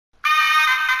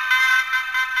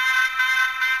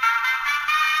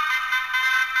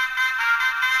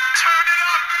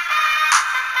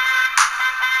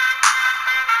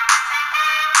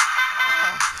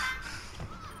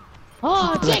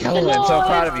Like, Eholway, I'm so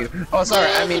proud of you. Oh,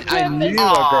 sorry. I mean, I knew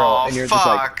a girl, and you're just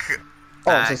like,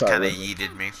 oh, I'm so sorry. Kinda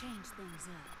yeeted me.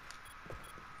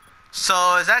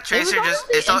 So is that Tracer just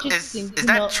is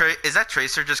that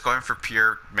Tracer just going for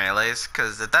pure melees?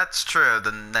 Because if that's true,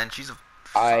 then she's a.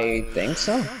 I think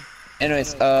so.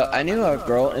 Anyways, I knew a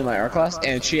girl in my art class,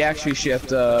 and she actually shipped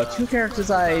 2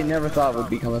 characters I never thought would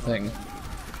become a thing.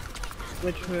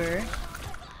 Which were?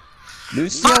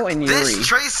 Lucio and Yuri. This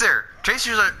Tracer!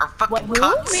 Tracers are fucking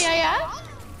cunts. Who? May I ask?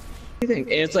 And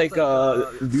it's like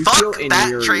Lucio and that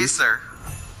Yuri. Tracer.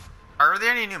 Are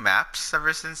there any new maps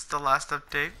ever since the last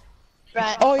update?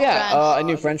 Oh yeah, a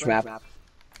new French map.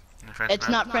 It's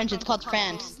not French, it's called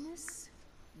France.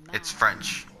 It's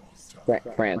French.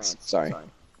 France, sorry.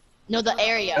 No, the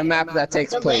area. A map that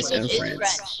takes place in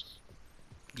France. French.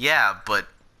 Yeah, but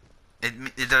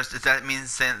that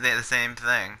means the same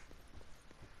thing.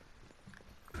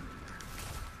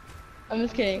 I'm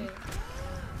just kidding.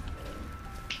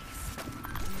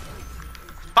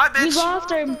 Bye, bitch.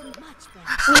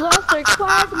 We lost our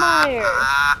Quagmire.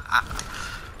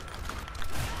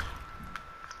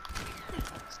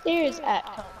 Stares at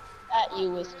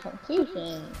you with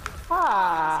confusion.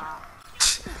 Ah.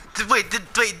 Wait, did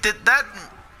that?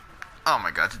 Oh my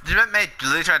god, did that May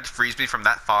literally try to freeze me from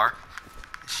that far?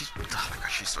 Oh my god,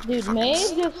 she's so Dude, May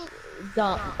just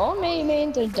dumb. All May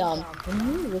mains are dumb.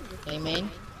 With May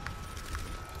main.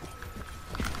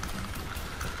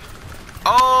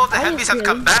 Oh, the heavies have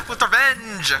come back with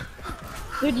revenge!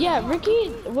 Dude, yeah,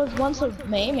 Ricky was once a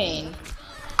May main. It's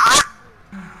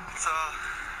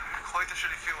quite a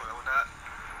shitty feeling when that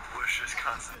was just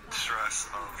constant stress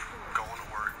of going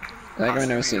to work. I think I've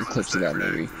never seen clips of that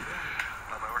movie.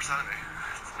 Not my worst enemy.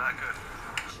 It's not good.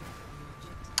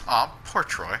 Aw, poor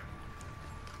Troy.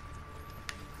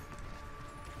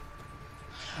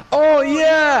 Oh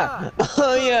yeah!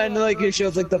 Oh yeah, and like it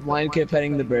shows like the blind kid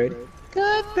petting the bird.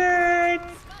 Good bird!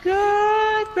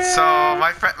 Good bird! So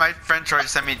my friend Troy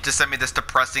just sent me this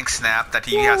depressing snap that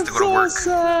he has to go to work.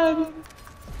 Sad.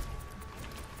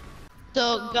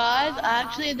 So guys,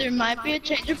 actually there might be a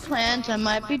change of plans. I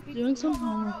might be doing some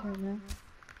homework right now.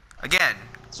 Again,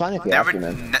 It's fine if you have to,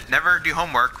 man. never do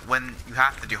homework when you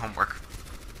have to do homework.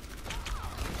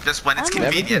 Just when it's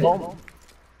convenient.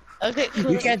 Okay, cool.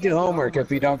 You can't do homework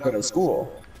if you don't go to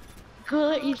school.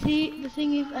 Cool, you see, the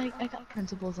thing is, I got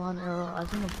principles on it, I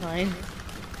think I'm fine.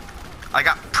 I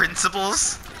got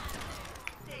principles.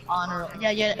 Honor,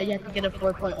 yeah, you have to get a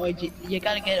 4.0 you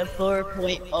gotta get a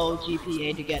 4.0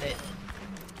 GPA to get it.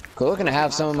 Cool, gonna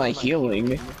have some of my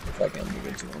healing if I can give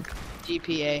it to him.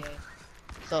 GPA.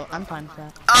 So, I'm fine with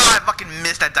that. Oh, I fucking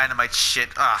missed that dynamite shit.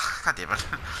 Ugh, god damn it.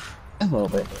 A little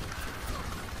bit.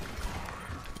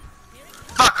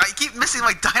 Fuck, I keep missing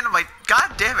my dynamite.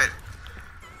 God damn it.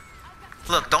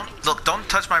 Look, don't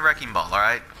touch my wrecking ball,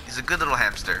 alright? He's a good little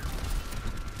hamster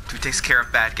who takes care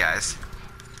of bad guys.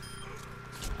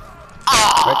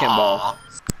 Oh! Wrecking ball.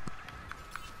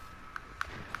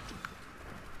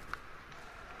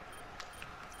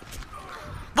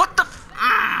 What the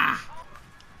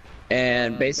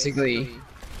And basically,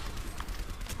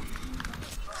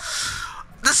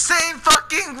 the same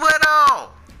fucking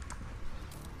widow!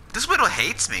 This widow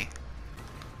hates me.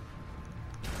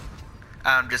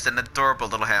 I'm just an adorable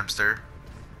little hamster.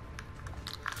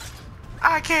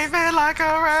 I came in like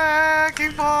a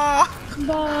wrecking ball.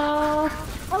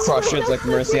 Crushes like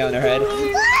Mercy on her head.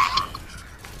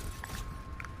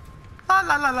 La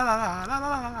la la la la la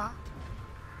la la.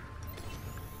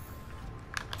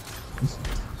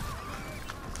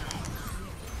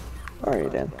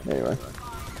 Alright, Dan. There you are.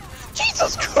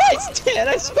 Jesus Christ, Dan!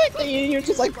 I expect that you're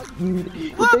just like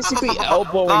basically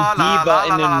elbowing Diva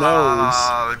in the nose.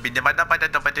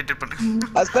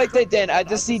 I expect that Dan. I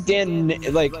just see Dan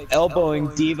like elbowing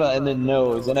Diva in the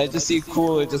nose, and I just see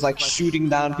Cooler just like shooting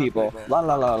down people. La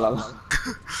la la la la.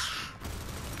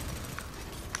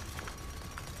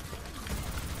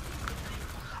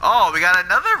 Oh, we got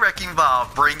another wrecking ball.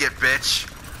 Bring it, bitch.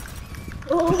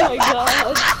 Oh my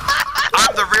god.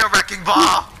 I'm the real wrecking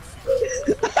ball.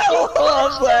 I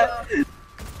love that.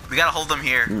 We gotta hold them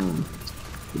here. You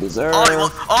deserve.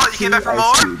 Oh, you came back for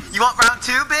more? You want round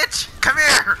 2, bitch? Come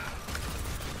here.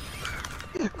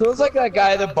 Feels like that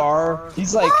guy at the bar.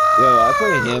 He's like, yo, I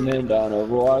play him and on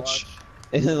Overwatch.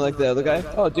 And then like the other guy,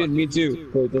 oh dude, me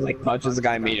too. So just like punches the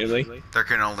guy immediately. There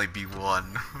can only be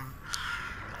one.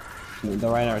 The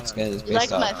Reinhardt skin is based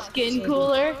Like my skin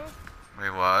cooler?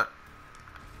 Wait, what?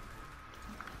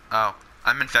 Oh,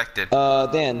 I'm infected.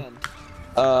 Dan.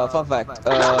 Fun fact.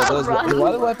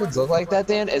 Why the weapons look like that,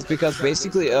 Dan? Is because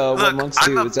basically, what monks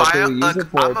do is that they use it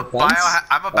for defense.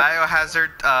 I'm a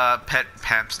biohazard pet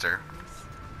hamster.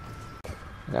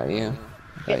 Got you.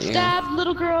 Get stabbed,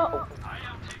 little girl.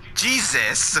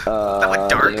 Jesus! That went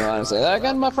dark. You want to say that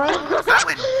again, my friend? That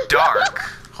went dark.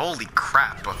 Holy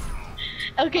crap.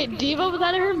 Okay, Diva was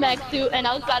out of her mech suit, and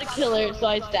I was about to kill her, so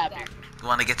I stabbed her. You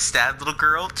wanna get stabbed, little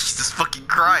girl? Jesus fucking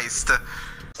Christ.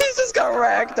 He just got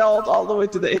ragdolled all the way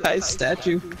to the AI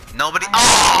statue. Nobody.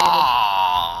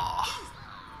 Oh!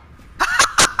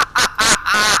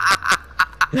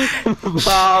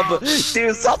 Bob,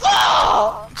 do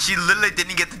something! She literally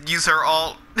didn't get to use her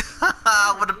ult.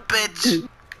 What a bitch.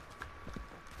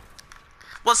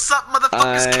 What's up,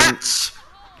 motherfuckers? Catch!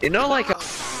 You know, like.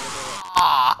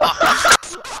 Aw.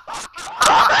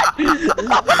 I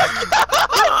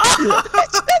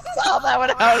saw that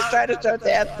when I was trying to show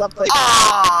Dan something.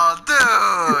 Oh,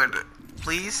 dude!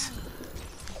 Please?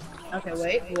 Okay,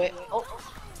 wait. Oh.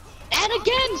 And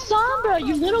again, Sombra,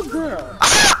 you little girl.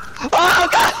 Oh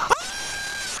god!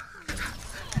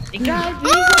 Hey guys,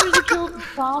 we need to kill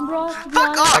Sombra, to be Fuck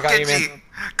honest. off, I got you, Genji! man.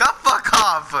 Go fuck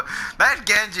off! That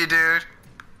Genji, dude!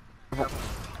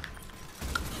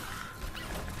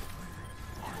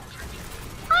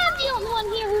 I'm the only one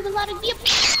here who's allowed to be a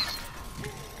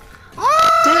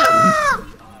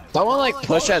Damn! Someone like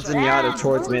push that Zenyatta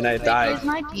towards me and I died. Here's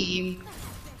my team.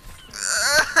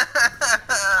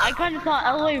 I kind of saw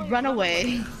Eholway run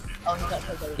away. Oh, he got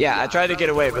pulled over. Yeah, I tried to get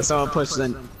away, but someone pushed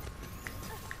in.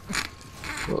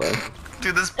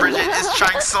 Dude, this Bridget is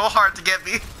trying so hard to get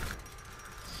me.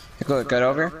 Go look it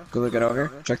over. Go look it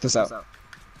over. Check this out.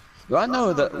 You wanna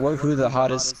know who the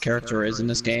hottest character is in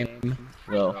this game?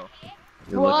 Will.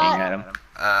 You're looking at him.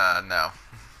 No.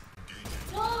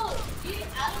 No! Get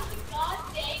out of the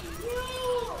goddamn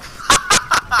room!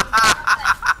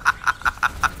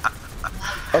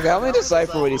 Okay, I'm gonna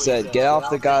decipher what he said. Get off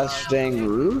the gosh dang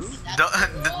roof?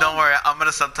 Don't worry, I'm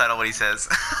gonna subtitle what he says.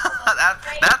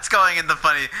 That's going in the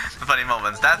funny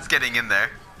moments. That's getting in there.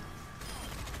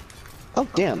 Oh,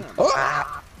 damn.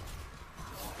 Oh!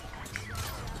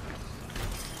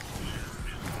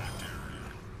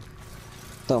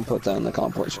 Don't put that in the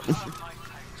comp portion.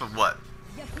 So what?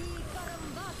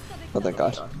 Oh, thank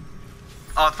God.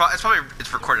 Oh, it's probably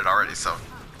recorded already, so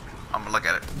I'm gonna look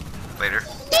at it later.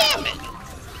 Damn it!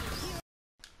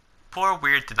 Poor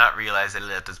Weird did not realize that he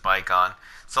left his mic on,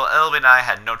 so Elvin and I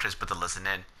had no choice but to listen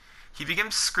in. He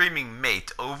began screaming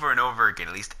mate over and over again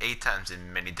at least 8 times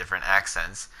in many different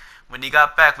accents. When he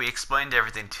got back, we explained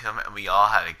everything to him and we all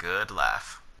had a good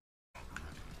laugh.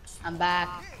 I'm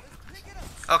back.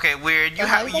 Okay, Weird, you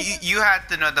had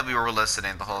to know that we were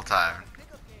listening the whole time.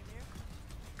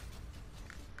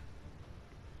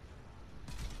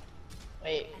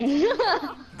 Wait.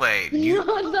 Wait, you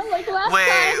No, it's not like last time.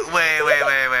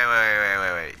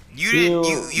 wait. You didn't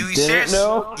didn't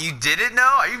know? You didn't know?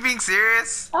 Are you being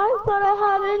serious? I thought I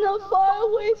had it in a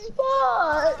faraway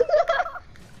spot.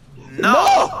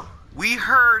 No! We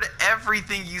heard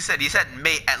everything you said. You said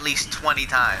mate at least 20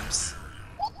 times.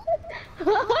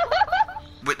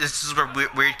 But this is where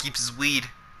Weird keeps his weed.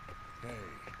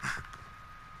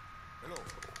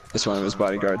 That's one of his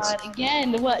bodyguards. God,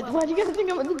 again, what do you guys think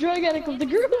I'm the drug addict of the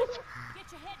group?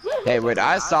 Hey, wait,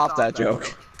 I stopped that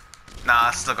joke. Nah,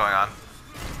 it's still going on.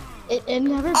 It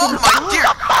never been Oh my dear!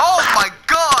 Oh my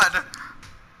god!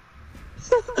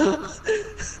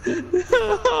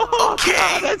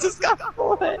 Okay. I just got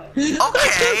bullet. Okay.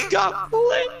 I just got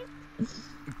bullet.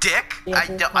 Dick,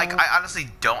 I honestly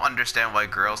don't understand why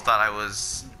girls thought I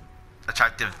was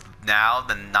attractive now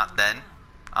than not then.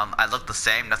 I look the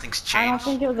same. Nothing's I don't changed.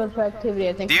 think it was attractivity.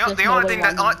 I think The it's just only nobody thing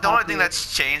wanted to the only talk thing to you.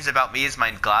 that's changed about me is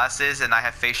my glasses and I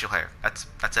have facial hair. That's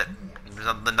it. There's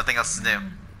nothing else is new.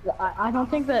 I don't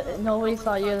think that nobody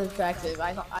saw you as attractive.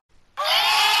 Wow!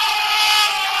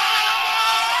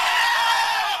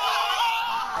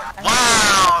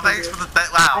 Thanks for the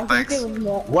wow! I think Thanks. it was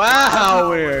more. Wow,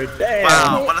 weird. Damn.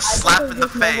 Wow! What a I slap think in it the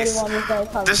was just nobody face. wanted to start a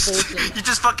conversation. You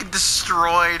just fucking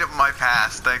destroyed my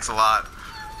past. Thanks a lot.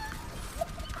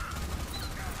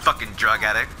 Fucking drug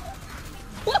addict.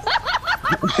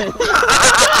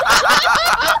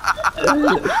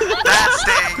 That's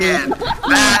staying in.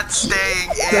 That's staying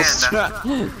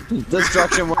in.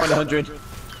 Destruction 100.